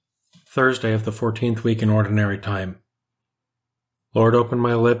Thursday of the 14th week in Ordinary Time. Lord, open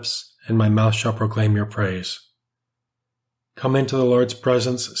my lips, and my mouth shall proclaim your praise. Come into the Lord's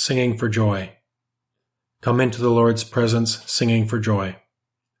presence, singing for joy. Come into the Lord's presence, singing for joy.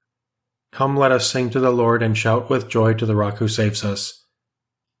 Come, let us sing to the Lord and shout with joy to the Rock who saves us.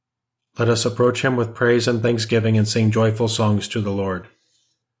 Let us approach him with praise and thanksgiving and sing joyful songs to the Lord.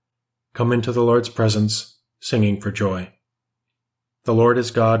 Come into the Lord's presence, singing for joy. The Lord is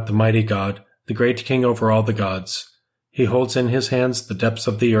God, the mighty God, the great King over all the gods. He holds in his hands the depths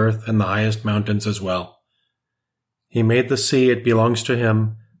of the earth and the highest mountains as well. He made the sea, it belongs to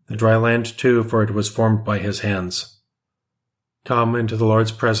him, the dry land too, for it was formed by his hands. Come into the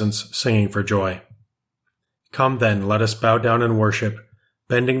Lord's presence, singing for joy. Come then, let us bow down and worship,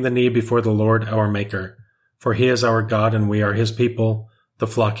 bending the knee before the Lord our Maker, for he is our God and we are his people, the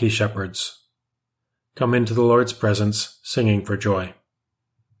flock he shepherds. Come into the Lord's presence, singing for joy.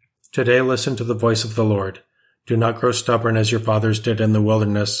 Today listen to the voice of the Lord. Do not grow stubborn as your fathers did in the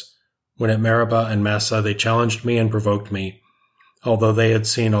wilderness, when at Meribah and Massah they challenged me and provoked me, although they had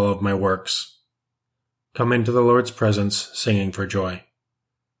seen all of my works. Come into the Lord's presence, singing for joy.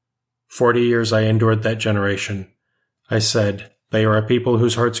 40 years I endured that generation. I said, they are a people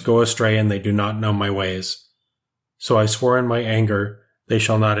whose hearts go astray and they do not know my ways. So I swore in my anger, they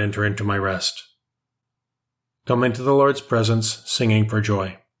shall not enter into my rest. Come into the Lord's presence, singing for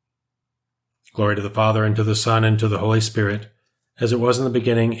joy. Glory to the Father, and to the Son, and to the Holy Spirit, as it was in the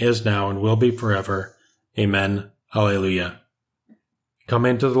beginning, is now, and will be forever. Amen. Alleluia. Come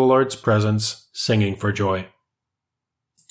into the Lord's presence, singing for joy.